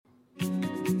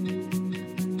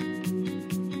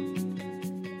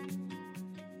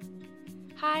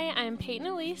Hi, I'm Peyton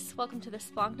Elise. Welcome to the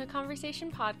Splankna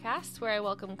Conversation podcast, where I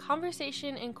welcome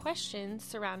conversation and questions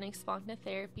surrounding Splankna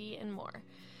therapy and more.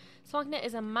 Splankna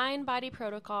is a mind-body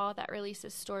protocol that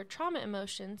releases stored trauma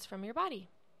emotions from your body.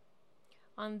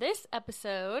 On this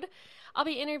episode, I'll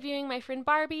be interviewing my friend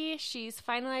Barbie. She's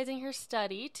finalizing her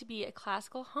study to be a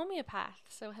classical homeopath.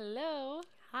 So hello.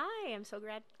 Hi, I'm so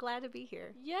glad to be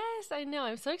here. Yes, I know.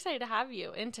 I'm so excited to have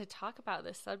you and to talk about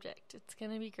this subject. It's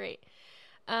going to be great.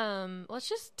 Let's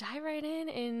just dive right in,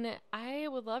 and I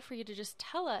would love for you to just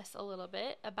tell us a little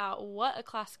bit about what a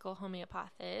classical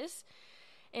homeopath is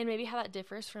and maybe how that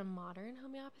differs from modern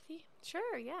homeopathy.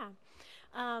 Sure, yeah.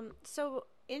 So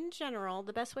in general,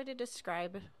 the best way to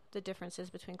describe the differences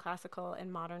between classical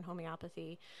and modern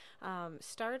homeopathy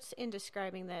starts in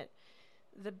describing that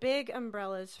the big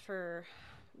umbrellas for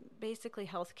basically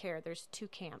healthcare, there's two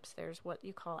camps. There's what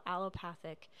you call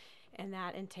allopathic, and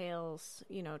that entails,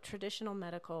 traditional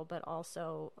medical, but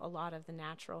also a lot of the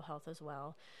natural health as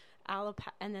well.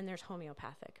 And then there's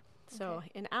homeopathic. So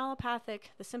in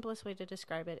allopathic, the simplest way to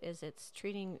describe it is it's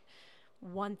treating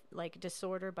one, like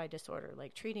disorder by disorder,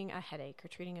 like treating a headache or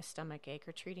treating a stomach ache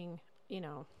or treating,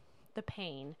 the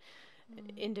pain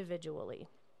individually.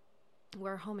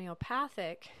 Where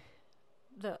homeopathic,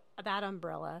 that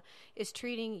umbrella is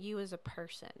treating you as a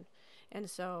person. And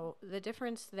so the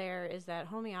difference there is that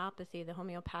homeopathy, the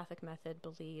homeopathic method,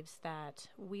 believes that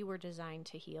we were designed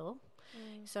to heal.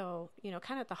 So,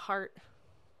 kind of the heart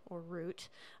or root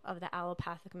of the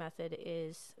allopathic method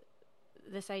is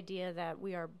this idea that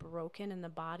we are broken and the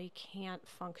body can't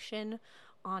function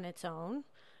on its own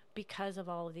because of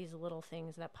all of these little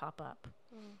things that pop up.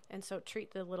 And so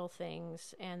treat the little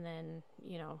things and then,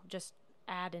 just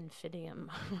ad infinitum,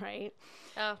 right?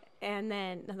 Oh. And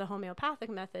then the homeopathic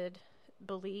method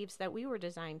believes that we were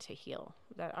designed to heal,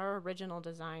 that our original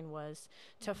design was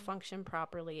to function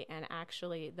properly, and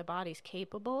actually the body's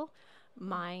capable,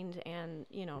 mind and,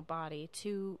 body,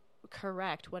 to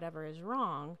correct whatever is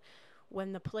wrong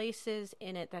when the places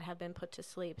in it that have been put to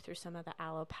sleep through some of the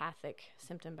allopathic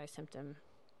symptom by symptom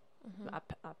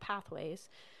pathways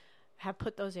have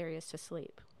put those areas to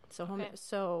sleep.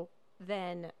 So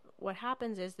then what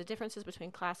happens is the differences between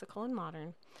classical and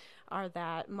modern are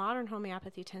that modern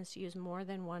homeopathy tends to use more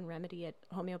than one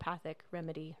homeopathic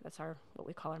remedy. That's what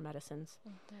we call our medicines.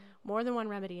 More than one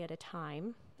remedy at a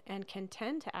time, and can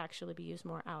tend to actually be used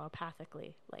more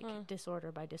allopathically, like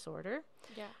disorder by disorder,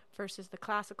 versus the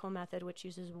classical method, which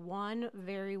uses one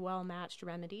very well-matched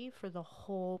remedy for the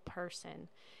whole person.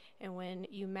 And when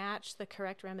you match the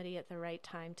correct remedy at the right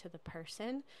time to the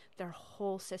person, their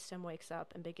whole system wakes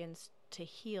up and begins to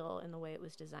heal in the way it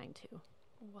was designed to.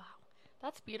 Wow.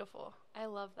 That's beautiful. I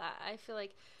love that. I feel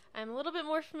like I'm a little bit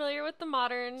more familiar with the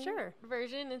modern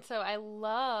version. And so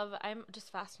I'm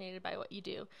just fascinated by what you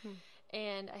do.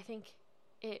 And I think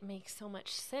it makes so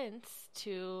much sense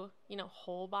to,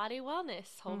 whole body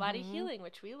wellness, whole body healing,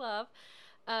 which we love.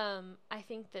 I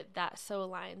think that so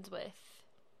aligns with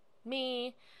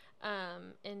me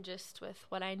and just with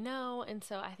what I know. And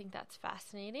so I think that's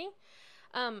fascinating.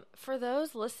 For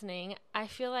those listening, I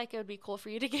feel like it would be cool for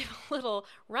you to give a little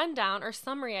rundown or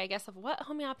summary, I guess, of what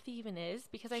homeopathy even is,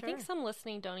 because I think some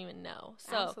listening don't even know.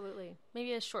 So Absolutely.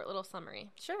 Maybe a short little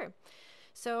summary. Sure.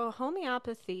 So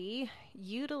homeopathy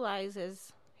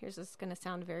utilizes, this is going to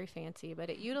sound very fancy, but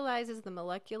it utilizes the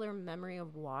molecular memory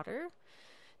of water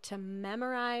to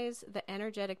memorize the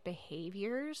energetic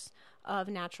behaviors of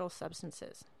natural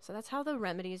substances. So that's how the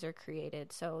remedies are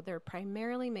created. So they're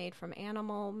primarily made from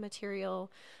animal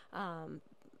material,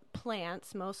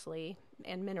 plants mostly,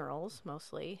 and minerals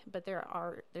mostly, but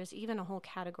there's even a whole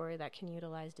category that can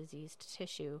utilize diseased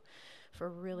tissue for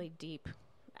really deep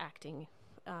acting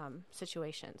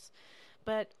situations.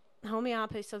 But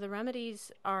homeopathy, so the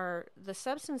remedies the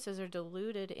substances are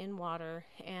diluted in water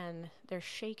and they're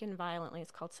shaken violently.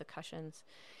 It's called succussions.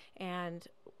 And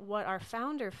what our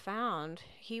founder found,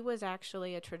 he was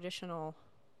actually a traditional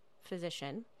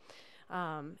physician.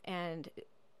 And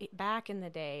back in the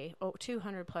day,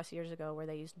 200 plus years ago, where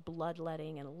they used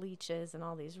bloodletting and leeches and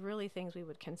all these really things we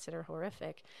would consider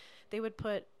horrific, they would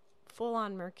put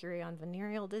full-on mercury on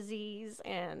venereal disease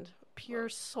and pure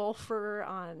sulfur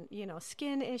on,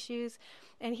 skin issues.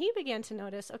 And he began to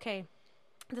notice, okay,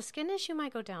 the skin issue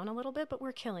might go down a little bit, but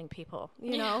we're killing people.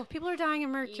 People are dying of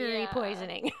mercury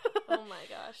poisoning. Oh my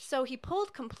gosh. So he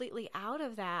pulled completely out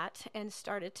of that and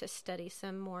started to study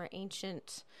some more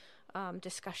ancient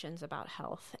discussions about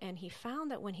health. And he found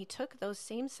that when he took those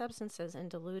same substances and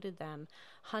diluted them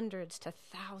hundreds to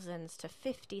thousands to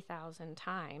 50,000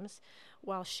 times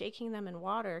while shaking them in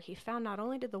water, he found not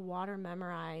only did the water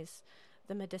memorize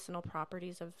the medicinal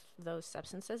properties of those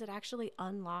substances, it actually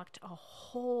unlocked a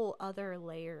whole other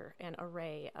layer and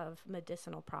array of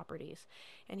medicinal properties.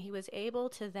 And he was able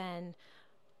to then,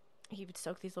 he would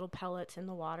soak these little pellets in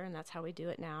the water, and that's how we do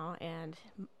it now. And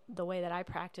the way that I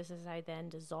practice is I then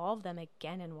dissolve them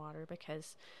again in water,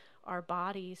 because our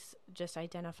bodies just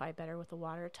identify better with the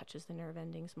water. It touches the nerve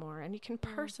endings more, and you can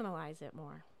personalize it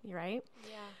more, right?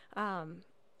 Yeah.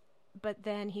 But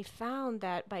then he found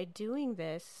that by doing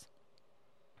this,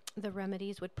 the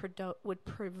remedies would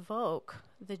provoke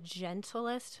the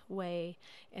gentlest way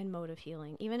and mode of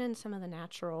healing. Even in some of the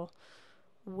natural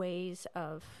ways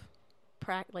of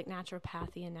like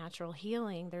naturopathy and natural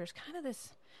healing, there's kind of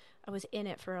this, I was in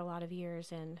it for a lot of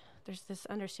years, and there's this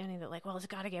understanding that, like, well, it's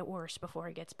got to get worse before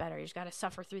it gets better. You just got to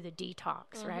suffer through the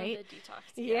detox, right? The detox.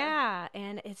 Yeah.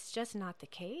 And it's just not the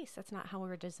case. That's not how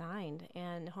we're designed.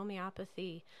 And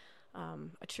homeopathy,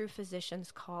 a true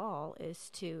physician's call is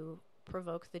to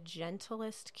provoke the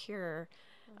gentlest cure,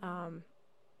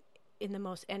 in the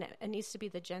most, and it needs to be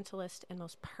the gentlest and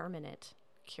most permanent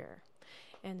cure.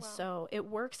 And so it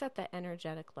works at the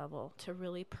energetic level to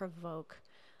really provoke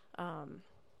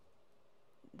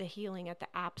the healing at the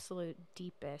absolute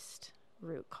deepest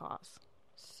root cause.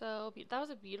 So that was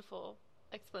a beautiful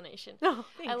explanation. Oh,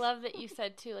 thanks. I love that you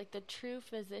said too, like, the true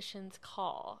physician's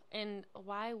call. And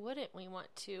why wouldn't we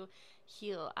want to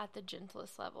heal at the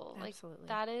gentlest level? Absolutely. Like,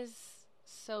 that is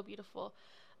so beautiful.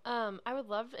 I would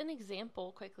love an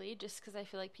example quickly, just because I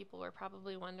feel like people were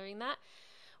probably wondering that.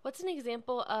 What's an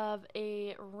example of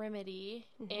a remedy?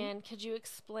 And could you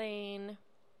explain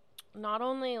not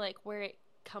only like where it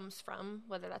comes from,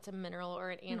 whether that's a mineral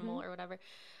or an animal or whatever,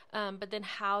 but then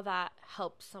how that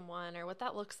helps someone or what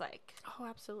that looks like? Oh,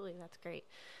 absolutely. That's great.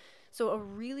 So a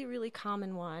really, really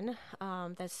common one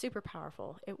that's super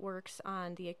powerful. It works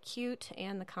on the acute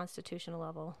and the constitutional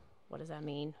level. What does that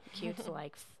mean? Acute's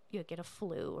like you get a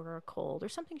flu or a cold or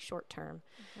something short term.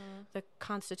 The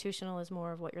constitutional is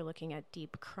more of what you're looking at,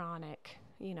 deep, chronic,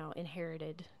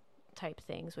 inherited type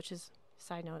things, which is,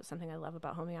 side note, something I love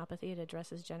about homeopathy. It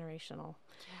addresses generational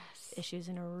issues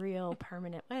in a real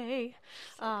permanent way.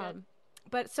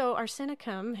 But so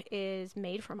arsenicum is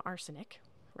made from arsenic,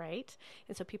 right?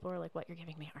 And so people are like, what, you're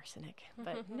giving me arsenic?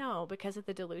 But no, because of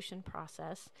the dilution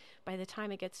process, by the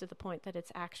time it gets to the point that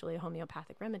it's actually a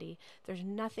homeopathic remedy, there's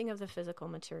nothing of the physical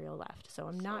material left. So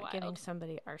I'm not giving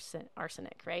somebody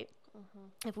arsenic, right?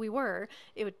 If we were,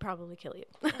 it would probably kill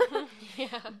you.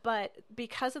 But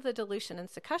because of the dilution and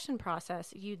succussion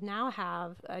process, you now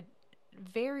have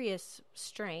various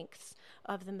strengths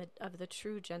of the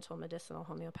true gentle medicinal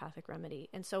homeopathic remedy.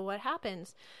 And so what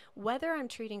happens, whether I'm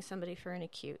treating somebody for an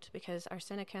acute, because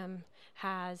arsenicum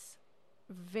has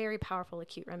very powerful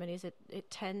acute remedies, it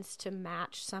tends to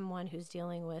match someone who's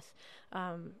dealing with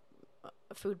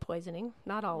food poisoning.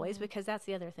 Not always, because that's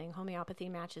the other thing. Homeopathy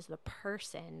matches the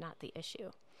person, not the issue.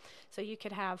 So you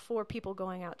could have 4 people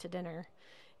going out to dinner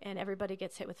and everybody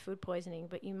gets hit with food poisoning,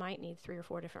 but you might need 3 or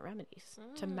 4 different remedies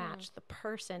to match the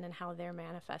person and how they're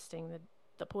manifesting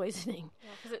the poisoning. Yeah,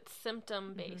 because it's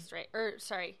symptom based, right? Or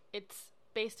sorry, it's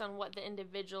based on what the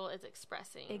individual is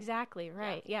expressing. Exactly,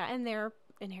 right. Yeah, and their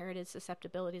inherited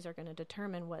susceptibilities are going to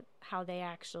determine how they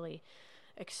actually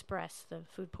express the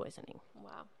food poisoning.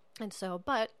 Wow. And so,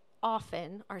 but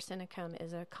often arsenicum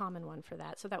is a common one for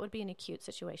that. So that would be an acute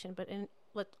situation, but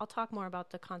I'll talk more about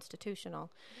the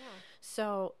constitutional. Yeah.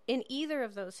 So in either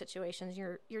of those situations,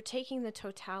 you're taking the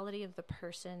totality of the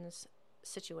person's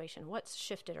situation, what's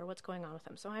shifted or what's going on with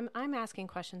them. So I'm asking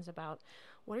questions about,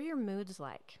 what are your moods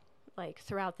like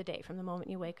throughout the day, from the moment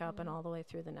you wake up and all the way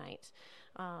through the night?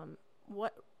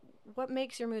 What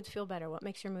makes your moods feel better? What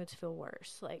makes your moods feel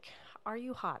worse? Like, are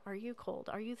you hot? Are you cold?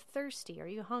 Are you thirsty? Are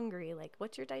you hungry? Like,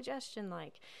 what's your digestion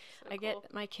like? So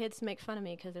get my kids make fun of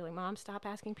me because they're like, Mom, stop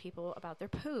asking people about their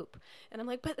poop. And I'm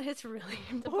like, but it's really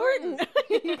important.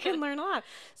 You can learn a lot.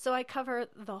 So I cover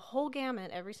the whole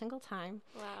gamut every single time.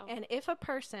 Wow. And if a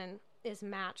person is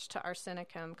matched to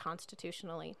arsenicum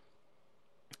constitutionally,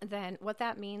 then what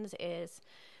that means is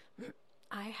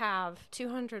I have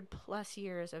 200 plus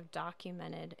years of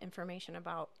documented information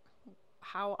about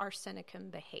how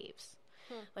arsenicum behaves.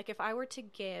 Like, if I were to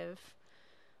give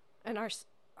an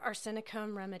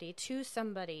arsenicum remedy to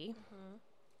somebody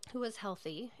who was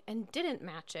healthy and didn't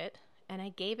match it, and I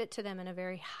gave it to them in a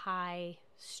very high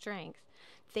strength,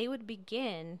 they would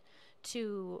begin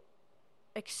to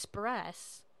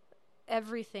express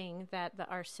everything that the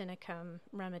arsenicum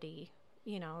remedy,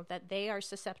 that they are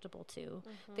susceptible to.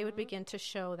 They would begin to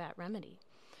show that remedy.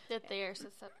 That they are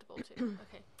susceptible to.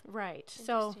 Okay. Right.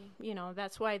 So,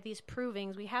 that's why these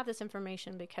provings, we have this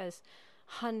information because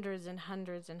hundreds and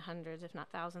hundreds and hundreds, if not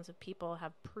thousands of people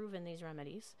have proven these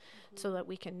remedies so that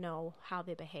we can know how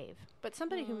they behave. But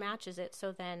somebody who matches it,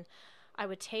 so then I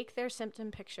would take their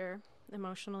symptom picture,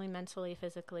 emotionally, mentally,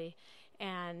 physically,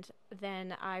 and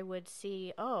then I would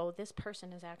see, oh, this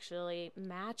person is actually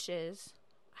matches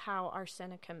how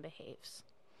arsenicum behaves.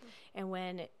 And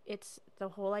when it's, the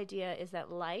whole idea is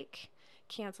that like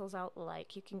cancels out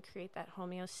like, you can create that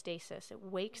homeostasis. It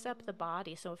wakes up the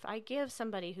body. So if I give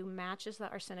somebody who matches the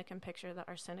arsenicum picture, the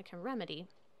arsenicum remedy,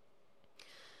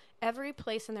 every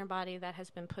place in their body that has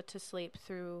been put to sleep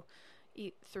through,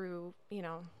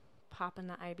 popping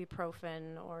the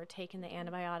ibuprofen or taking the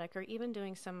antibiotic or even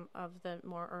doing some of the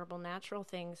more herbal natural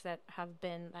things that have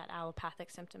been that allopathic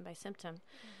symptom by symptom,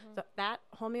 that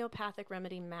homeopathic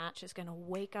remedy match is going to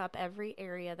wake up every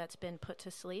area that's been put to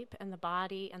sleep, and the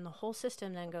body and the whole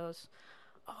system then goes,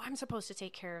 oh, I'm supposed to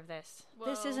take care of this. Whoa.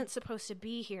 This isn't supposed to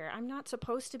be here. I'm not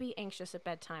supposed to be anxious at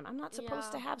bedtime. I'm not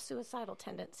supposed to have suicidal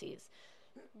tendencies.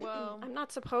 Whoa. I'm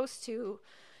not supposed to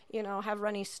have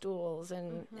runny stools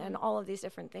and all of these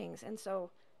different things. And so,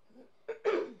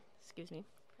 excuse me.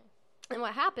 And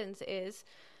what happens is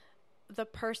the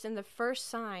first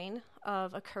sign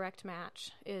of a correct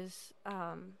match is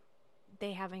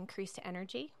they have increased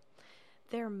energy.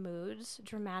 Their moods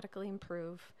dramatically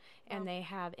improve, and they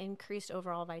have increased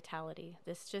overall vitality.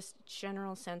 This just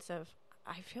general sense of,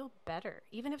 I feel better.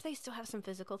 Even if they still have some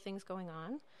physical things going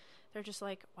on, they're just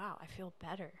like, wow, I feel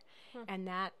better. And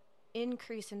that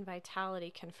increase in vitality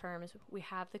confirms we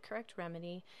have the correct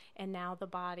remedy, and now the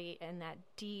body and that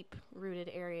deep rooted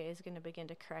area is going to begin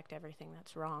to correct everything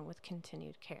that's wrong with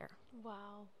continued care.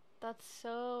 Wow, that's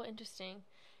so interesting.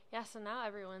 Yeah, so now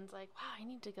everyone's like, wow, I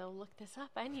need to go look this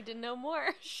up. I need to know more.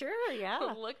 Sure, yeah.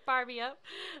 Look Barbie up.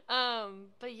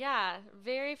 But yeah,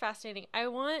 very fascinating. I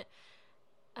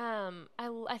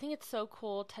think it's so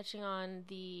cool touching on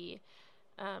the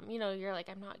you're like,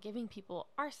 I'm not giving people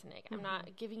arsenic. I'm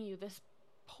not giving you this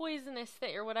poisonous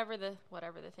thing or whatever the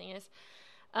thing is.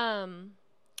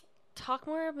 Talk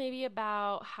more maybe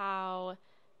about how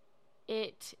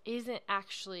it isn't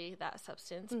actually that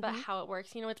substance, but how it works.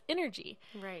 It's energy.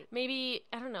 Right. Maybe,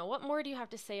 I don't know, what more do you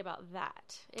have to say about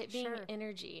that? It being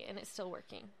energy and it's still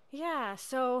working. Yeah.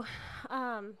 So,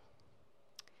 I'm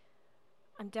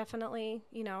definitely,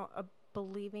 a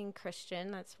believing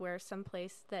Christian. That's where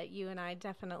someplace that you and I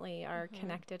definitely are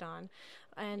connected on.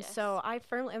 And so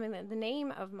the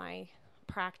name of my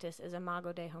practice is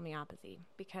Imago Dei Homeopathy,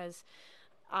 because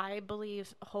I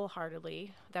believe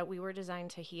wholeheartedly that we were designed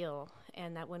to heal,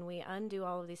 and that when we undo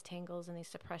all of these tangles and these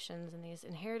suppressions and these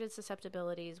inherited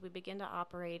susceptibilities, we begin to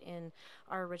operate in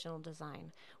our original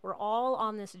design. We're all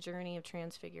on this journey of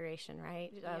transfiguration,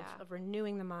 right? Of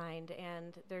renewing the mind,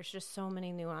 and there's just so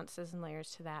many nuances and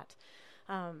layers to that.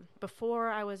 Before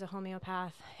I was a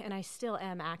homeopath, and I still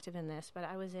am active in this, but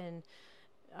I was in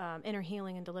inner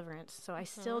healing and deliverance, so I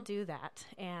still do that.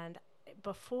 And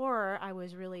before I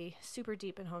was really super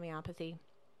deep in homeopathy,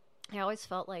 I always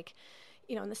felt like,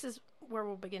 and this is where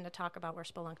we'll begin to talk about where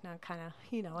Splankna kind of,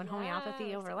 and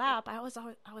homeopathy overlap. I was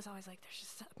always like, there's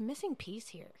just a missing piece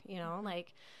here,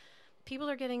 like people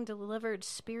are getting delivered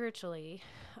spiritually,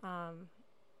 and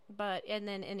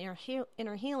then inner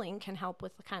healing can help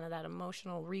with kind of that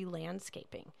emotional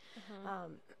re-landscaping.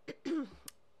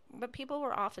 But people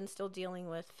were often still dealing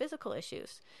with physical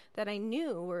issues that I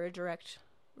knew were a direct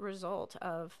result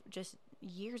of just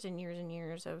years and years and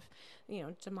years of,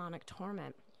 demonic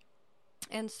torment.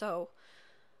 And so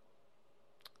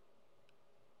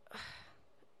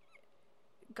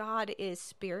God is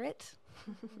spirit.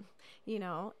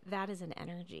 That is an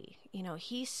energy.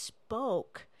 He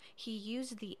spoke. He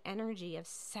used the energy of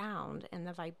sound and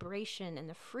the vibration and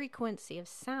the frequency of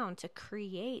sound to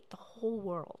create the whole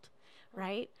world,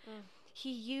 right?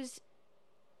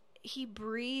 He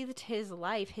breathed his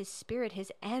life, his spirit,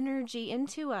 his energy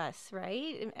into us,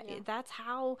 right? Yeah. That's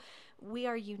how we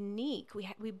are unique.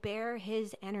 We bear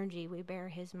his energy. We bear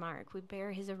his mark. We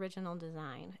bear his original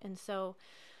design. And so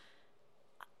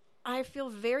I feel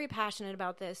very passionate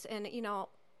about this. And,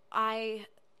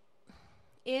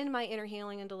 in my inner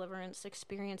healing and deliverance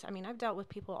experience, I've dealt with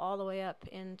people all the way up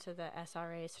into the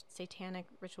SRA, satanic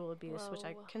ritual abuse, which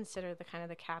I consider the kind of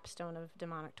the capstone of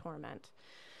demonic torment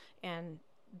and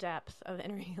depth of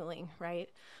inner healing, right?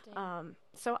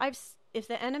 So if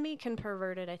the enemy can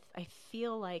pervert it, I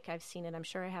feel like I've seen it. I'm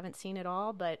sure I haven't seen it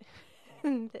all, but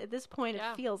at this point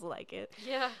it feels like it.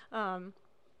 Yeah.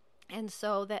 And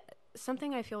so that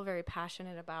something I feel very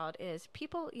passionate about is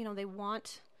people, they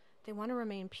want to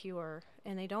remain pure,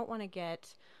 and they don't want to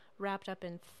get wrapped up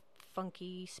in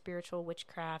funky spiritual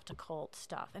witchcraft, occult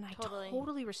stuff. And I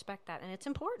totally respect that. And it's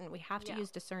important. We have to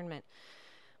use discernment.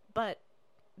 But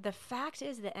the fact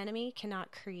is the enemy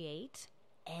cannot create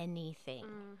anything.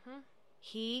 Mm-hmm.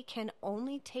 He can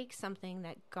only take something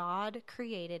that God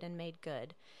created and made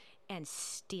good and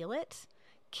steal it,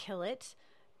 kill it,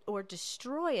 or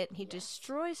destroy it. He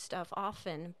destroys stuff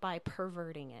often by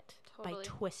perverting it, by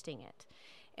twisting it.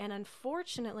 And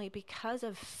unfortunately, because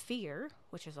of fear,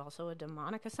 which is also a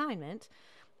demonic assignment,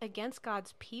 against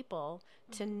God's people,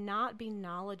 to not be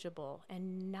knowledgeable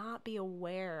and not be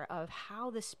aware of how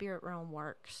the spirit realm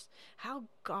works,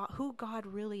 who God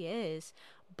really is,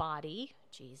 body,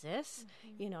 Jesus,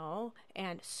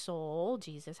 and soul,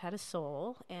 Jesus had a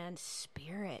soul, and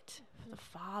spirit, the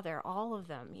Father, all of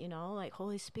them, like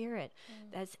Holy Spirit,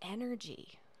 that's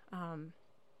energy.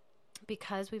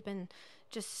 Because we've been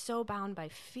just so bound by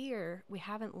fear, we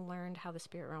haven't learned how the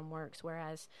spirit realm works,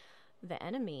 whereas the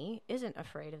enemy isn't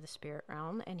afraid of the spirit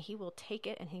realm, and he will take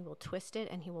it and he will twist it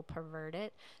and he will pervert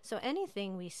it. So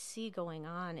anything we see going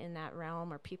on in that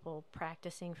realm or people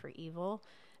practicing for evil,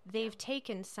 they've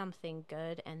taken something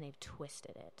good and they've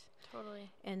twisted it.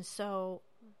 Totally. And so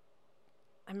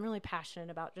I'm really passionate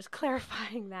about just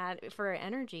clarifying that for our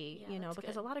energy,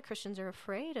 because a lot of Christians are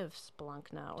afraid of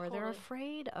Splankna or they're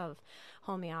afraid of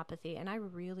homeopathy. And I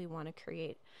really want to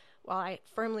create, while I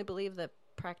firmly believe the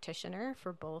practitioner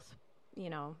for both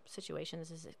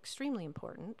situations is extremely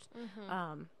important.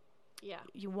 Mm-hmm.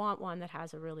 You want one that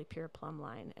has a really pure plumb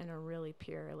line and a really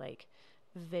pure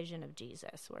vision of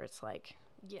Jesus, where it's like,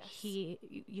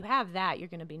 you have that, you're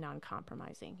going to be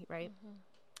non-compromising, right?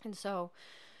 Mm-hmm. And so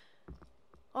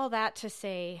all that to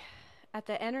say, at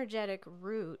the energetic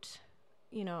root,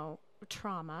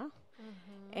 trauma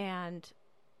and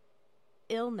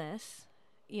illness,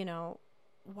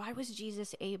 why was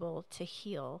Jesus able to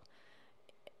heal?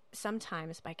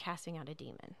 Sometimes by casting out a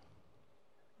demon,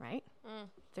 right?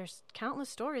 There's countless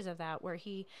stories of that where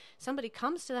somebody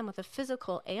comes to them with a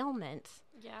physical ailment,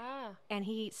 and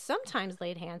he sometimes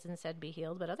laid hands and said, be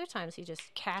healed, but other times he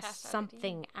just cast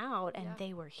something out and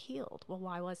they were healed. Well,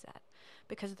 why was that?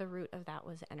 Because the root of that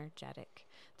was energetic.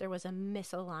 There was a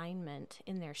misalignment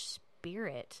in their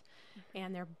spirit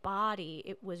and their body.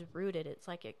 It was rooted. It's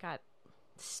like it got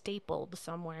stapled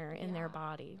somewhere in their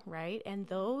body, right? And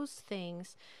those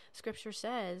things, Scripture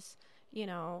says,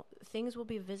 things will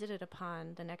be visited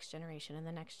upon the next generation and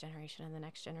the next generation and the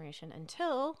next generation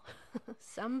until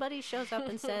somebody shows up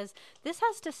and says, this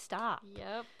has to stop.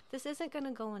 Yep. This isn't going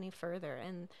to go any further.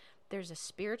 And there's a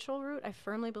spiritual root. I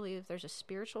firmly believe there's a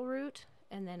spiritual root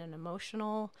and then an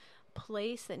emotional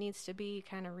place that needs to be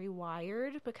kind of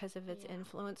rewired because of its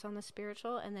influence on the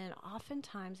spiritual. And then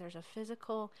oftentimes there's a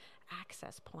physical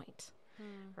access point,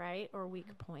 right? Or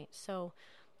weak point. So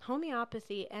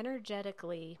homeopathy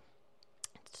energetically,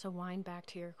 to wind back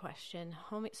to your question,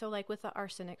 so like with the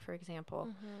arsenic, for example,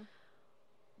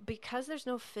 because there's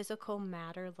no physical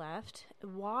matter left,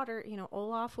 water,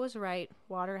 Olaf was right.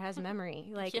 Water has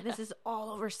memory. This is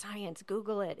all over science.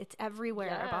 Google it. It's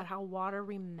everywhere about how water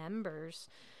remembers.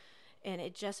 And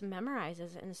it just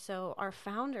memorizes. And so our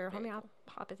founder,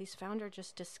 homeopathy's founder,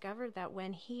 just discovered that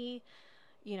when he,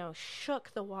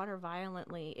 shook the water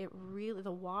violently,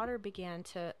 the water began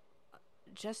to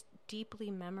just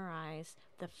deeply memorize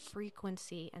the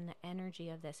frequency and the energy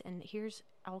of this. And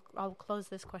I'll close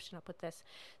this question up with this.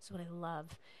 This is what I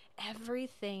love. I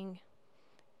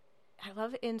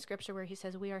love in Scripture where he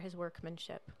says we are his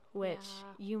workmanship, which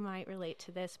you might relate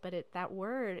to this, but that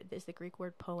word is the Greek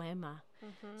word poema.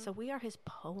 Mm-hmm. So we are his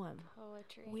poem.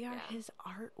 Poetry. We are his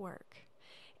artwork.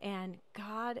 And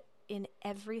God in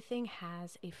everything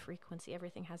has a frequency.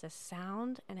 Everything has a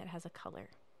sound and it has a color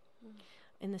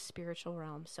in the spiritual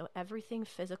realm. So everything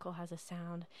physical has a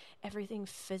sound. Everything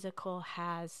physical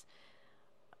has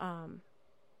a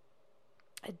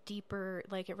deeper,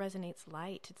 it resonates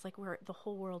light. It's like where the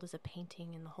whole world is a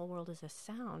painting and the whole world is a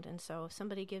sound. And so if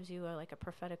somebody gives you a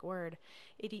prophetic word,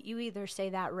 you either say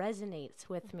that resonates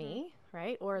with me,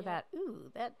 right? Or that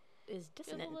is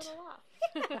dissonant. Feels a little off.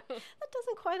 That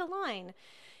doesn't quite align.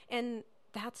 And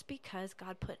that's because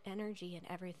God put energy in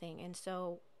everything. And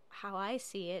so how I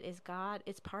see it is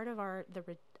it's part of I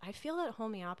feel that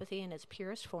homeopathy in its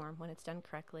purest form, when it's done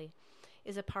correctly,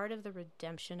 is a part of the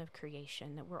redemption of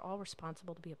creation that we're all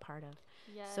responsible to be a part of.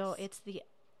 Yes. So it's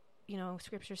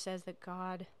Scripture says that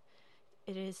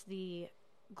it is the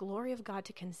glory of God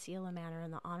to conceal a matter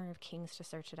and the honor of kings to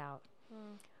search it out.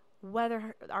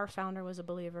 Whether our founder was a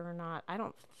believer or not, I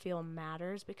don't feel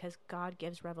matters, because God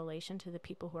gives revelation to the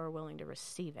people who are willing to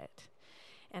receive it.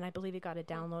 And I believe he got a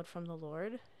download from the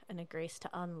Lord and a grace to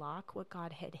unlock what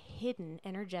God had hidden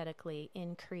energetically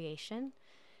in creation,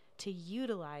 to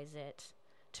utilize it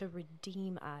to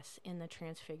redeem us in the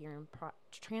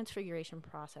transfiguration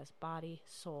process, body,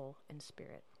 soul, and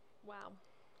spirit. Wow.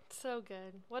 So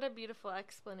good. What a beautiful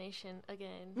explanation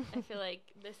again. I feel like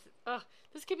this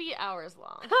could be hours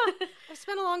long. I've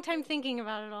spent a long time thinking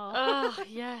about it all. Oh,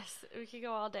 yes. We could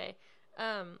go all day.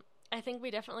 I think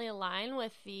we definitely align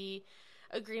with the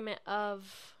agreement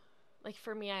of, like,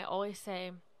 for me, I always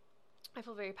say I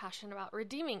feel very passionate about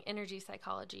redeeming energy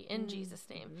psychology in Jesus'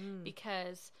 name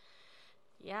because,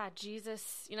 yeah,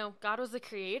 Jesus, God was the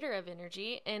creator of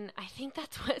energy, and I think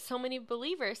that's what so many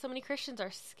believers, so many Christians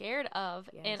are scared of,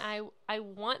 and I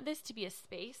want this to be a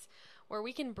space where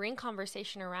we can bring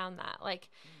conversation around that. Like,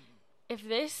 if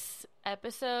this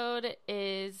episode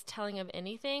is telling of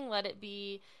anything, let it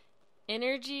be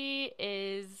energy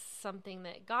is something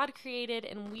that God created,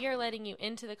 and we are letting you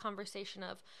into the conversation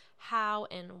of how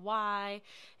and why,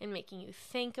 and making you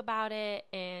think about it,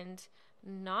 and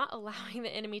not allowing the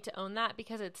enemy to own that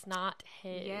because it's not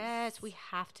his. Yes, we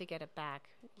have to get it back.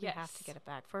 We have to get it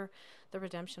back for the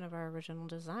redemption of our original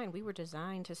design. We were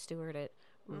designed to steward it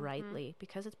rightly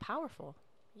because it's powerful.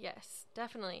 Yes,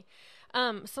 definitely.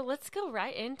 So let's go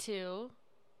right into,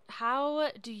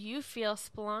 how do you feel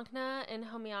Splankna and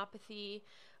homeopathy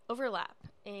overlap?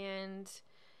 And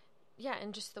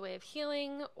and just the way of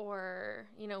healing, or,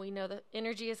 we know that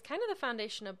energy is kind of the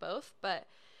foundation of both, but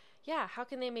how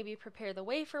can they maybe prepare the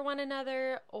way for one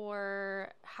another, or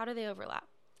how do they overlap?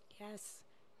 Yes.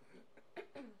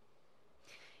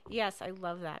 Yes, I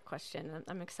love that question.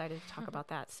 I'm excited to talk about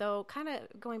that. So kind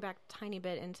of going back a tiny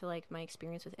bit into like my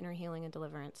experience with inner healing and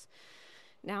deliverance.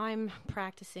 Now I'm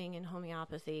practicing in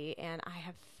homeopathy, and I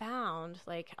have found,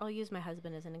 like, I'll use my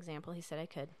husband as an example. He said I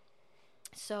could.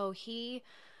 So he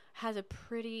has a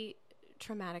pretty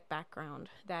traumatic background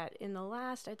that in the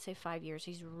last, I'd say 5 years,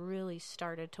 he's really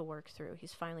started to work through.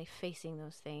 He's finally facing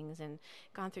those things and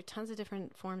gone through tons of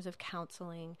different forms of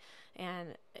counseling.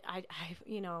 And I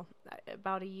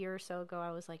about a year or so ago,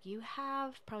 I was like,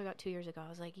 probably about 2 years ago, I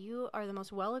was like, you are the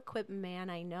most well-equipped man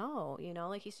I know,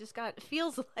 like he's just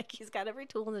feels like he's got every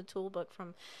tool in the toolbook,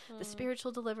 from the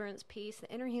spiritual deliverance piece, the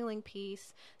inner healing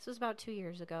piece. This was about 2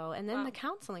 years ago. And then the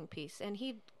counseling piece, and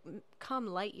he'd come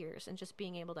light years, and just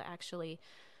being able to actually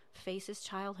face his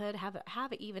childhood,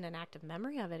 have even an active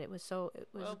memory of it.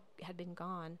 Had been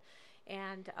gone.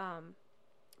 And,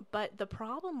 but the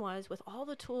problem was with all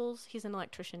the tools, he's an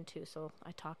electrician too, so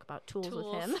I talk about tools.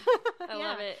 With him. I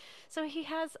love it. So he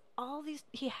had all these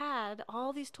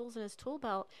tools in his tool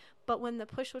belt, but when the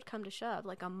push would come to shove,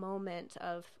 like a moment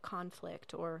of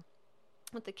conflict, or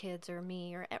with the kids or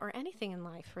me or anything in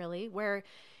life really, where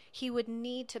he would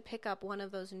need to pick up one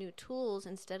of those new tools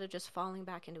instead of just falling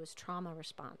back into his trauma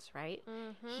response, right?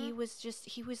 He was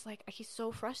like, he's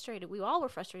so frustrated. We all were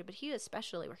frustrated, but he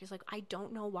especially, where he's like, I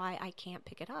don't know why I can't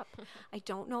pick it up. I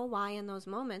don't know why in those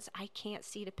moments I can't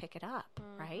see to pick it up,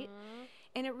 right?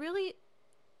 And it really,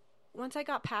 once I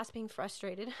got past being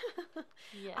frustrated,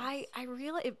 I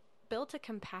realized it built a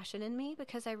compassion in me,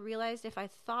 because I realized if I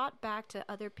thought back to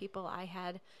other people I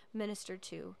had ministered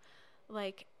to,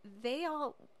 like, they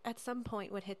all at some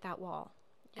point would hit that wall.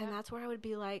 Yeah. And that's where I would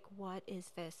be like, what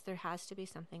is this? There has to be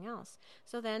something else.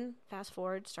 So then, fast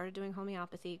forward, started doing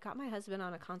homeopathy, got my husband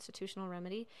on a constitutional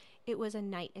remedy. It was a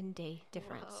night and day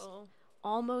difference. Whoa.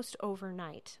 Almost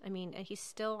overnight. I mean, he's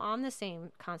still on the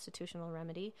same constitutional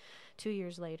remedy 2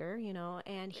 years later,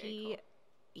 and he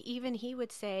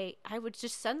would say,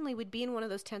 we'd be in one of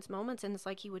those tense moments, and it's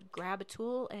like he would grab a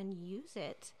tool and use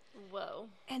it. Whoa.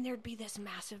 And there'd be this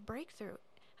massive breakthrough.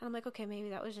 And I'm like, okay, maybe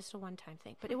that was just a one-time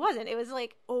thing. But it wasn't. It was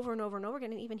like over and over and over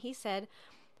again. And even he said,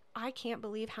 I can't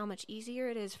believe how much easier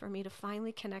it is for me to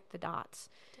finally connect the dots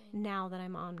now that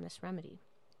I'm on this remedy.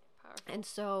 Powerful. And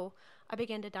so I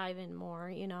began to dive in more,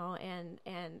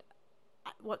 and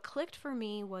what clicked for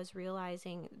me was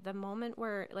realizing the moment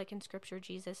where, like in Scripture,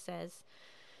 Jesus says,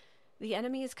 the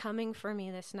enemy is coming for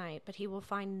me this night, but he will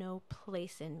find no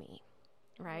place in me.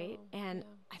 Right. And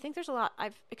I think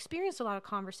I've experienced a lot of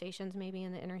conversations maybe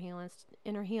in the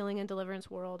inner healing and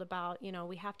deliverance world about,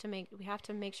 we have to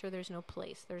make sure there's no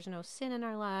place, there's no sin in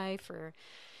our life, or,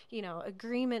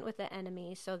 agreement with the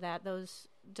enemy, so that those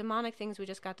demonic things we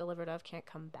just got delivered of can't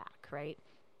come back. Right.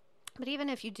 But even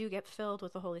if you do get filled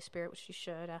with the Holy Spirit, which you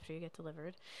should after you get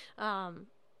delivered,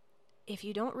 if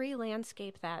you don't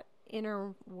re-landscape that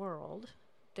inner world,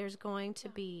 there's going to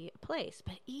be a place.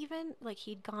 But even, like,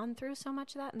 he'd gone through so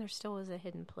much of that, and there still was a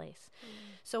hidden place.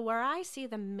 So where I see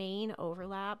the main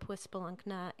overlap with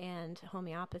Splankna and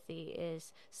homeopathy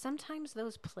is sometimes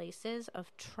those places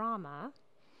of trauma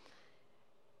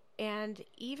And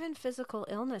even physical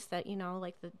illness that,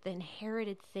 like the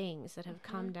inherited things that have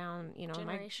come down,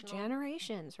 my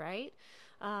generations, right?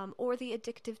 Or the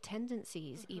addictive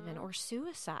tendencies even, or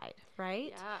suicide,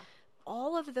 right? Yeah.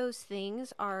 All of those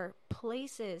things are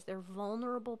places, they're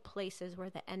vulnerable places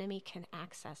where the enemy can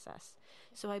access us.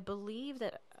 So I believe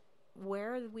that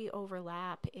where we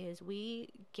overlap is we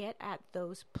get at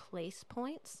those place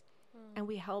points and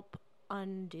we help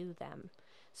undo them.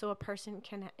 So a person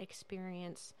can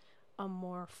experience a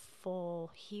more full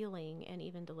healing and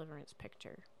even deliverance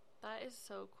picture. That is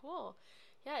so cool.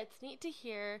 Yeah, it's neat to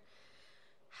hear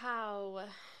how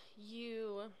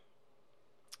you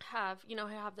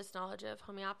have this knowledge of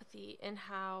homeopathy and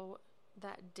how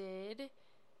that did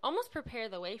almost prepare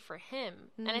the way for him.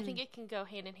 And I think it can go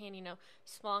hand in hand.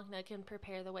 Splankna can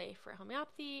prepare the way for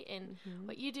homeopathy and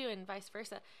what you do and vice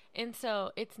versa. And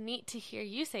so it's neat to hear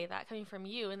you say that coming from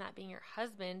you and that being your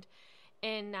husband,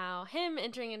 and now him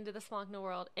entering into the Splankna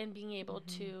world and being able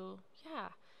to,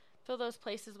 fill those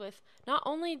places with, not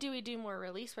only do we do more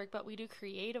release work, but we do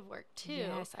creative work too.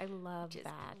 Yes, I love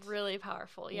that. Really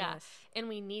powerful. Yes. Yeah. And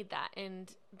we need that.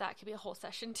 And that could be a whole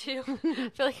session too. I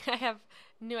feel like I have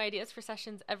new ideas for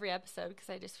sessions every episode because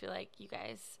I just feel like you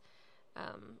guys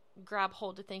grab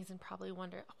hold of things and probably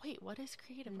wonder, oh, wait, what is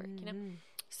creative work?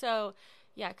 So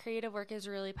yeah, creative work is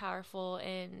really powerful.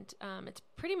 And it's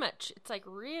like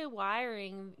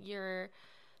rewiring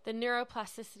the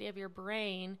neuroplasticity of your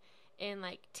brain, and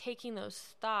like taking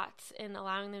those thoughts and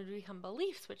allowing them to become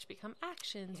beliefs, which become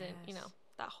actions. Yes. And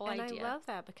that whole idea. And I love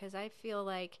that because I feel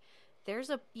like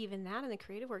even that in the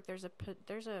creative work, there's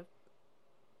a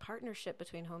partnership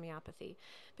between homeopathy,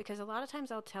 because a lot of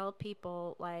times I'll tell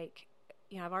people, like,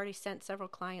 I've already sent several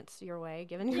clients your way,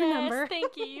 given your number.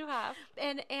 Thank you. You have.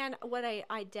 And what I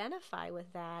identify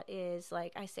with that is,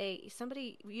 like, I say,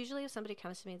 usually if somebody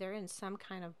comes to me, they're in some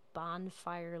kind of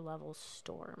bonfire level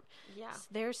storm. Yeah.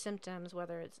 Their symptoms,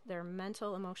 whether it's their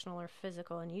mental, emotional, or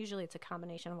physical, and usually it's a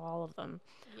combination of all of them,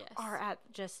 are at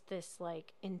just this,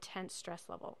 like, intense stress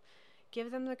level. Give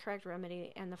them the correct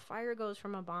remedy, and the fire goes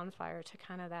from a bonfire to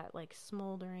kind of that, like,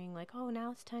 smoldering, like, oh,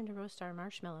 now it's time to roast our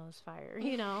marshmallows fire.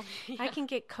 Yeah. I can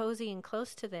get cozy and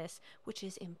close to this, which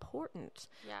is important.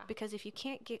 Yeah. Because if you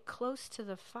can't get close to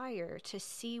the fire to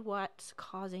see what's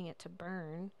causing it to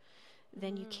burn,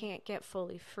 then you can't get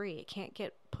fully free. It can't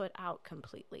get put out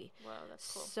completely. Wow,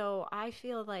 that's cool. So I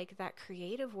feel like that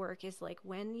creative work is like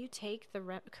when you take the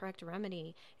correct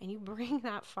remedy and you bring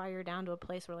that fire down to a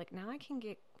place where, like, now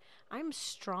I'm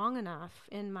strong enough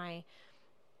in my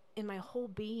whole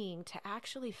being to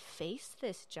actually face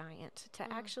this giant,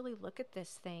 to actually look at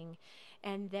this thing.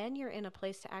 And then you're in a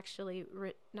place to actually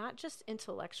not just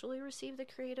intellectually receive the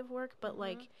creative work, but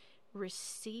like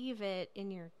receive it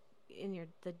in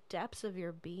the depths of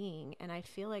your being. And I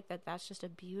feel like that's just a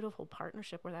beautiful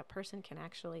partnership where that person can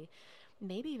actually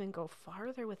maybe even go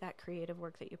farther with that creative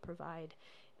work that you provide.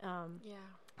 And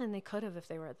they could have if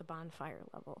they were at the bonfire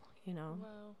level, Wow.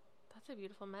 That's a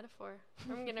beautiful metaphor.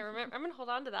 I'm going to remember. I'm going to hold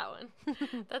on to that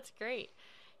one. That's great.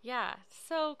 Yeah,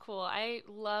 so cool. I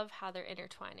love how they're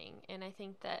intertwining. And I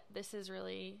think that this is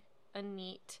really a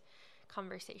neat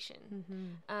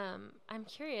conversation. I'm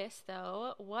curious,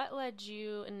 though, what led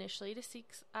you initially to seek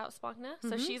out Splankna?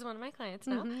 So she's one of my clients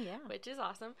now, which is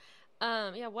awesome.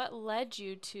 What led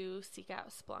you to seek out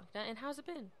Splankna, and how's it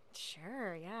been?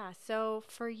 Sure, yeah. So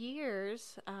for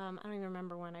years, I don't even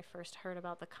remember when I first heard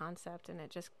about the concept, and it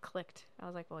just clicked. I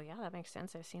was like, well, yeah, that makes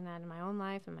sense. I've seen that in my own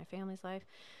life and my family's life.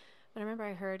 But I remember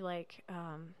I heard, like,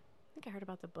 I think I heard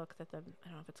about the book that I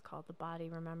don't know if it's called The Body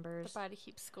Remembers. The Body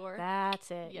Keeps Score.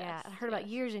 That's it, yes, I heard about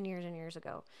years and years and years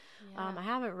ago. Yeah. I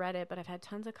haven't read it, but I've had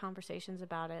tons of conversations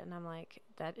about it, and I'm like,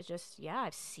 that is just,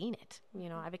 I've seen it.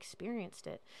 I've experienced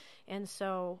it. And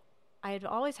so I had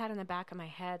always had in the back of my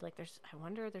head, like, there's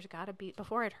got to be,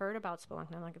 before I'd heard about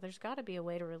Splankna, I'm like, there's got to be a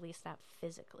way to release that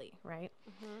physically, right?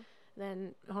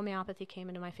 Then homeopathy came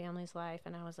into my family's life,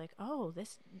 and I was like, oh,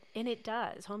 and it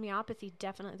does. Homeopathy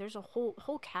definitely, there's a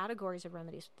whole categories of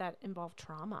remedies that involve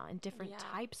trauma and different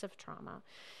types of trauma.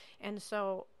 And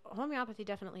so homeopathy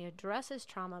definitely addresses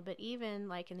trauma, but even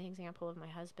like in the example of my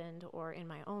husband or in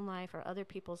my own life or other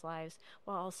people's lives,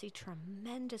 while I'll see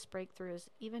tremendous breakthroughs,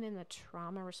 even in the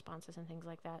trauma responses and things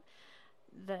like that,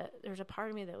 there's a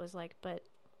part of me that was like, but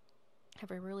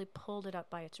have I really pulled it up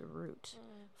by its root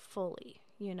fully?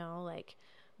 Like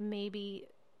maybe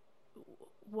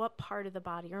what part of the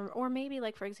body, or maybe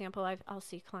like, for example, I'll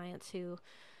see clients who,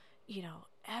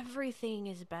 everything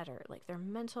is better, like their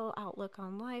mental outlook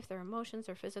on life, their emotions,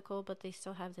 their physical, but they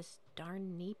still have this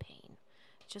darn knee pain.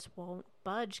 just won't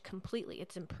budge completely.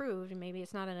 It's improved, and maybe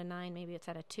it's not at a 9, maybe it's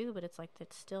at a 2, but it's like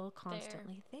it's still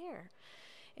constantly there.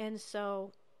 And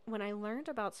so when I learned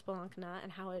about Splankna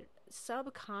and how it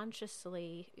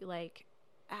subconsciously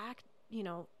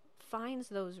finds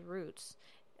those roots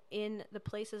in the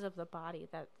places of the body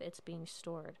that it's being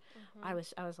stored, I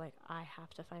was like, I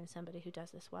have to find somebody who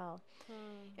does this well.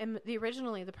 And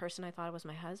originally the person I thought was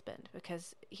my husband,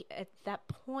 because at that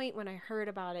point when I heard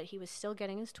about it, he was still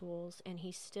getting his tools, and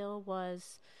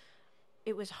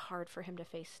it was hard for him to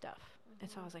face stuff. And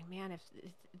so I was like, man, if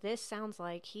this sounds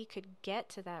like he could get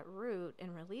to that root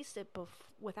and release it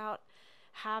without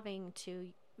having to,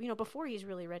 before he's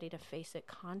really ready to face it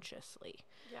consciously.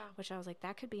 Yeah. Which I was like,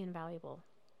 that could be invaluable.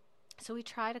 So we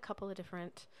tried a couple of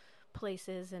different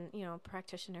places and,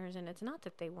 practitioners, and it's not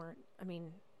that they weren't,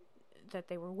 that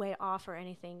they were way off or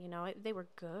anything, they were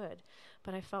good,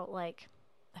 but I felt like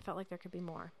there could be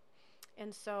more.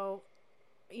 And so,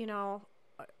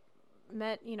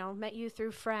 met you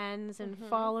through friends and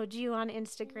followed you on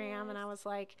Instagram. Yes. And I was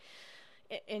like,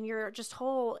 in your just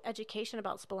whole education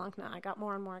about Splankna, I got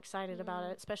more and more excited about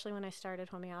it, especially when I started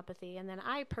homeopathy. And then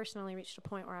I personally reached a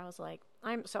point where I was like,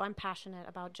 I'm passionate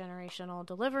about generational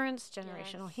deliverance,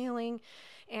 generational healing.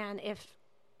 And if,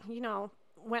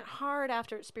 went hard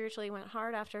after it spiritually, went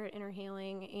hard after it inner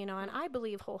healing, and I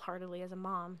believe wholeheartedly as a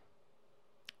mom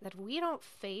that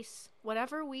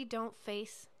whatever we don't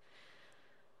face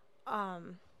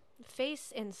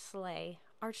and slay,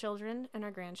 our children and our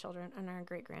grandchildren and our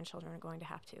great-grandchildren are going to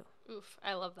have to. Oof,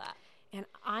 I love that. And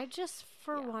I just,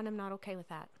 for one, am not okay with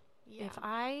that. Yeah.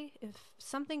 If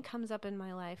something comes up in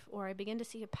my life, or I begin to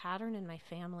see a pattern in my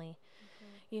family,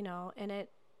 and it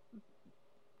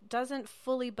doesn't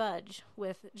fully budge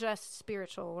with just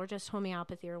spiritual or just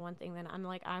homeopathy or one thing, then I'm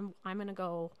like, I'm going to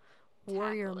go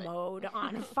warrior mode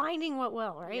on finding what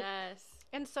will, right? Yes.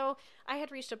 And so I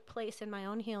had reached a place in my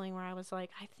own healing where I was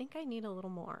like, I think I need a little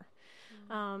more.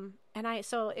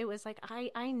 So it was like,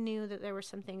 I knew that there were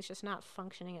some things just not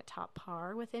functioning at top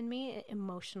par within me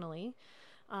emotionally.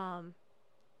 And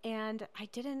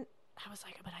I was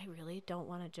like, but I really don't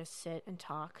want to just sit and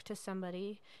talk to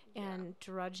somebody and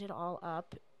drudge it all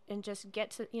up and just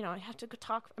get to, I have to go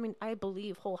talk. I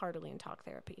believe wholeheartedly in talk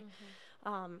therapy.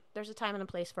 There's a time and a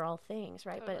place for all things,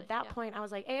 right? Totally, but at that point I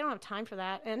was like, A, I don't have time for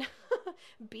that. And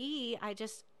B, I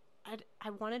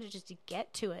wanted to just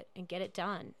get to it and get it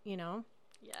done,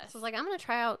 Yes. So I was like, I'm going to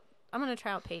try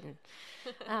out Peyton.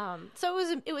 So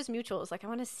it was mutual. It was like, I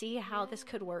want to see how this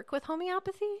could work with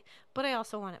homeopathy, but I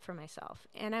also want it for myself.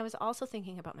 And I was also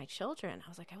thinking about my children. I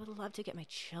was like, I would love to get my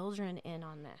children in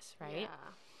on this, right? Yeah.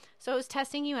 So it was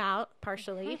testing you out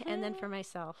partially and then for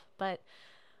myself. But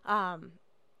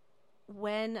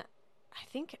when I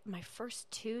think my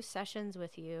first 2 sessions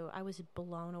with you, I was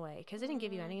blown away because I didn't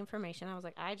give you any information. I was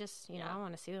like, I just, I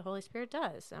want to see what Holy Spirit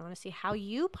does. I want to see how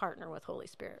you partner with Holy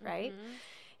Spirit, right?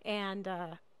 And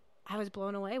I was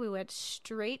blown away. We went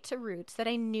straight to roots that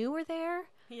I knew were there.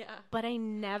 Yeah. But I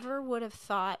never would have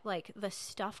thought like the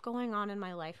stuff going on in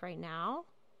my life right now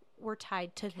were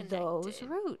tied to those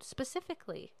roots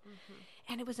specifically.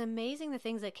 And it was amazing the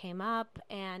things that came up,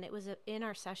 and it was in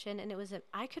our session, and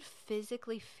I could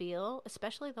physically feel,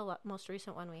 especially the most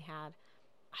recent one we had,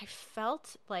 I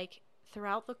felt like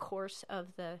throughout the course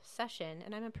of the session,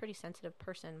 and I'm a pretty sensitive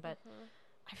person, but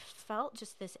I felt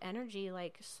just this energy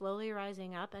like slowly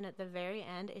rising up, and at the very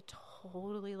end, it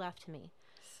totally left me.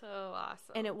 So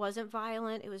awesome. And it wasn't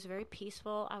violent. It was very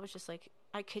peaceful. I was just like,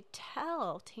 I could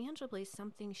tell tangibly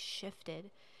something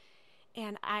shifted.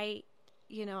 And I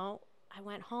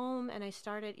went home and I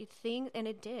started things, and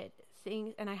it did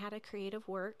things, and I had a creative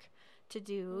work to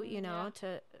do,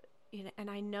 and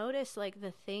I noticed like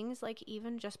the things like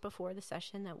even just before the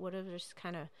session that would have just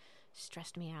kind of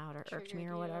stressed me out or irked me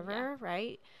or whatever,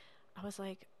 right? I was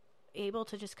like able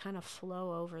to just kind of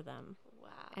flow over them. Wow.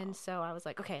 And so I was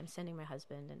like, okay, I'm sending my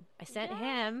husband, and I sent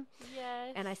him.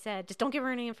 Yes. And I said, just don't give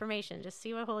her any information. Just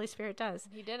see what Holy Spirit does.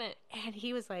 He didn't. And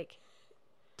he was like,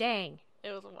 dang.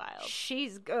 It was wild.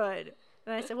 She's good.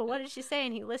 And I said, well, what did she say?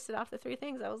 And he listed off the 3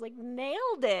 things. I was like,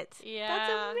 nailed it. Yeah.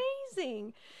 That's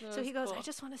amazing. So he goes, cool. I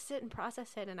just want to sit and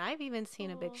process it. And I've even seen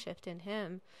a big shift in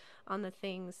him on the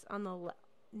things,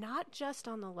 not just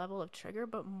on the level of trigger,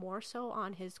 but more so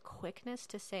on his quickness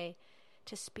to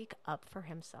speak up for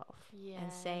himself. Yes.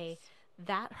 And say,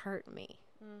 that hurt me,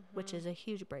 which is a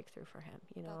huge breakthrough for him,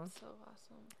 That's so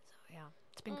awesome. So, yeah.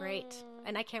 It's been great.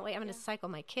 And I can't wait. I'm going to cycle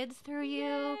my kids through you.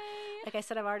 Yay. Like I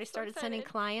said, I've already started sending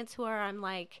clients who are, I'm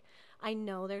like, I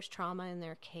know there's trauma in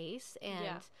their case.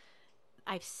 And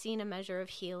I've seen a measure of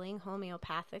healing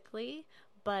homeopathically.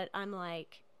 But I'm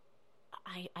like,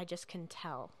 I just can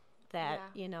tell that,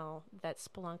 that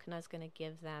Splankna is going to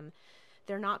give them.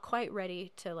 They're not quite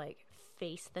ready to like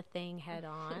face the thing head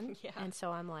on. And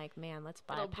so I'm like, man, let's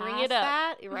bypass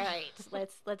that. Right.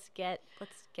 let's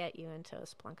get you into a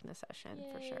Splankna session.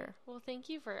 Yay. For sure. Well, thank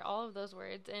you for all of those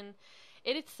words. And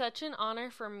it is such an honor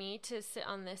for me to sit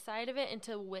on this side of it and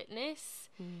to witness,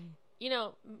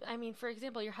 I mean, for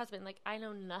example, your husband, like I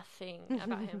know nothing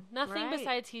about him, nothing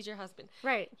besides he's your husband.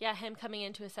 Right. Yeah. Him coming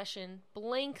into a session,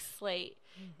 blank slate.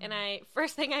 And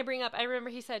first thing I bring up, I remember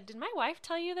he said, did my wife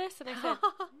tell you this? And I said,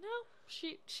 no,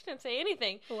 she didn't say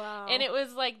anything. Wow. And it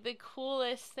was like the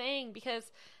coolest thing because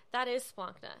that is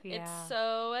Splankna. Yeah. It's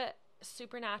so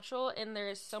supernatural and there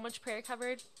is so much prayer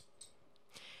covered.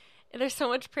 There's so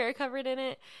much prayer covered in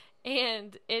it.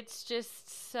 And it's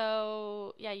just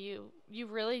so, you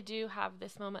really do have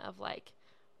this moment of like,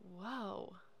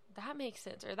 whoa, that makes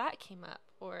sense. Or that came up.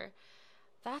 Or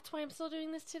that's why I'm still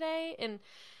doing this today. And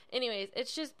anyways,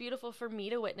 it's just beautiful for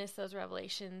me to witness those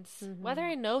revelations, whether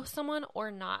I know someone or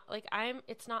not. Like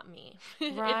it's not me.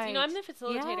 Right. I'm the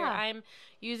facilitator. Yeah. I'm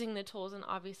using the tools, and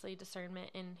obviously discernment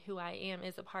and who I am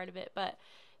is a part of it. But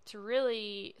it's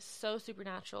really so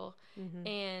supernatural,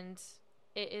 and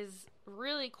it is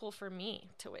really cool for me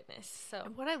to witness. So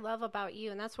what I love about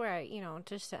you, and that's where I,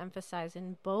 just to emphasize,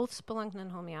 in both Splankna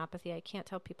and homeopathy, I can't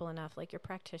tell people enough, like your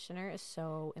practitioner is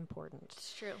so important.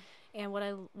 It's true. And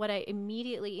what I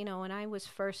immediately, when I was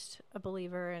first a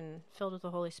believer and filled with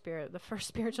the Holy Spirit, the first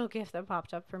spiritual gift that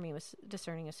popped up for me was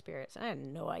discerning of spirits. And I had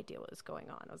no idea what was going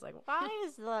on. I was like, why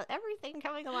is everything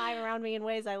coming alive around me in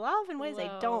ways I love and ways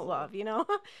I don't love,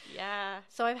 Yeah.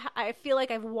 So I feel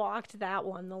like I've walked that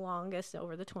one the longest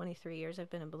over the 23 years I've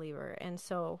been a believer. And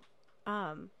so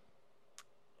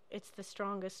it's the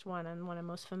strongest one and one I'm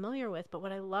most familiar with. But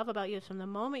what I love about you is from the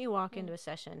moment you walk into a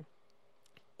session,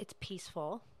 it's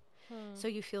peaceful. So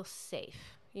you feel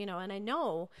safe, and I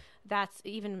know that's,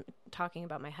 even talking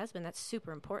about my husband, that's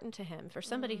super important to him. For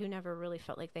somebody who never really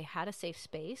felt like they had a safe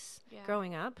space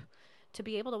growing up, to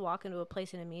be able to walk into a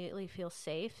place and immediately feel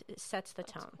safe, it sets the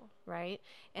tone, right?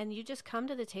 And you just come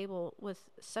to the table with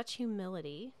such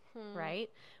humility, right?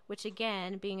 Which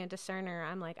again, being a discerner,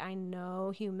 I'm like, I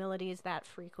know humility is that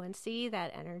frequency,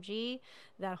 that energy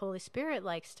that Holy Spirit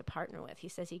likes to partner with. He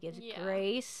says he gives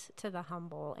grace to the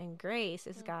humble, and grace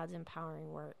is God's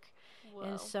empowering work. Whoa.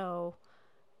 And so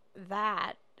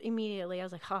that immediately I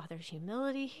was like, oh, there's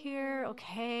humility here.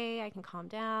 Okay, I can calm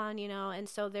down, And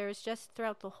so there's just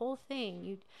throughout the whole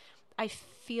thing, I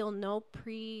feel no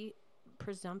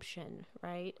presumption,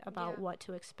 right, about what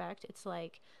to expect. It's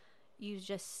like you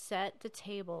just set the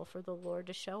table for the Lord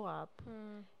to show up,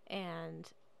 and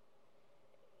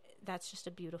that's just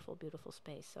a beautiful, beautiful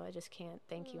space. So I just can't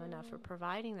thank you enough for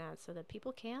providing that so that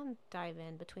people can dive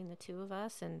in between the two of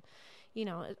us. And,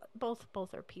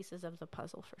 both are pieces of the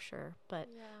puzzle for sure. But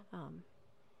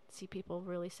see people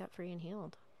really set free and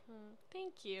healed.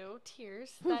 Thank you.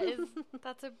 Tears.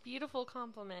 That's a beautiful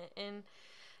compliment. And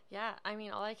I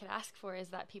mean, all I could ask for is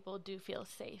that people do feel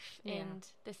safe. Yeah. And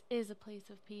this is a place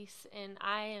of peace. And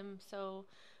I am so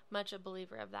much a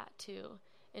believer of that too.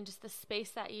 And just the space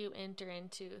that you enter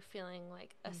into, feeling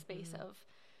like a space of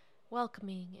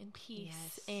welcoming and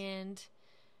peace and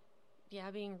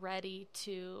being ready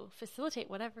to facilitate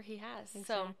whatever he has.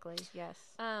 Exactly. So, yes.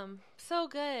 So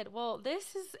good. Well,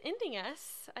 this is ending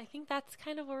us. I think that's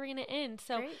kind of where we're going to end.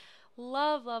 So great.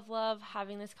 Love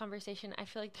having this conversation. I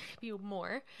feel like there could be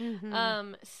more.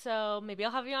 So maybe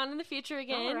I'll have you on in the future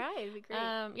again. All right. It'd be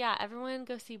great. Everyone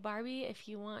go see Barbie if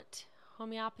you want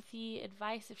homeopathy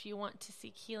advice, if you want to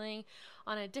seek healing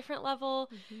on a different level.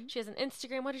 She has an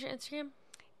Instagram. What is your Instagram?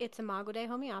 It's Imago Dei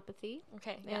Homeopathy.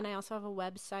 Okay. And I also have a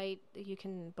website that you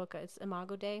can book. It's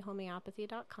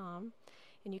imagodeihomeopathy.com.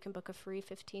 And you can book a free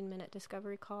 15-minute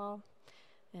discovery call.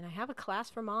 And I have a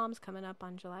class for moms coming up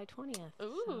on July 20th.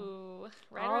 Ooh.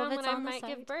 Right around when I might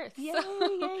give birth. Yay,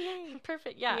 so. yay.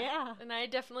 Perfect. Yeah. And I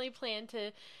definitely plan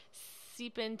to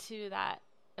seep into that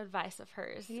advice of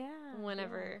hers. Yeah.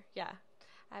 Whenever,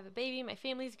 I have a baby, my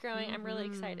family's growing. I'm really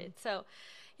excited. So,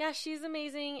 she's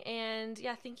amazing. And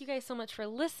thank you guys so much for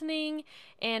listening.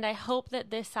 And I hope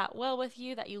that this sat well with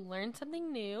you, that you learned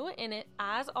something new. And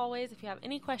as always, if you have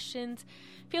any questions,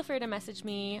 feel free to message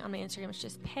me on my Instagram. It's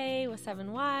just Pay with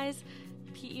 7 Ys,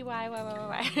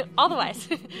 PEYYYY, all the Ys.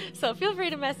 So feel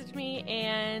free to message me.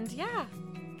 And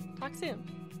talk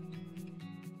soon.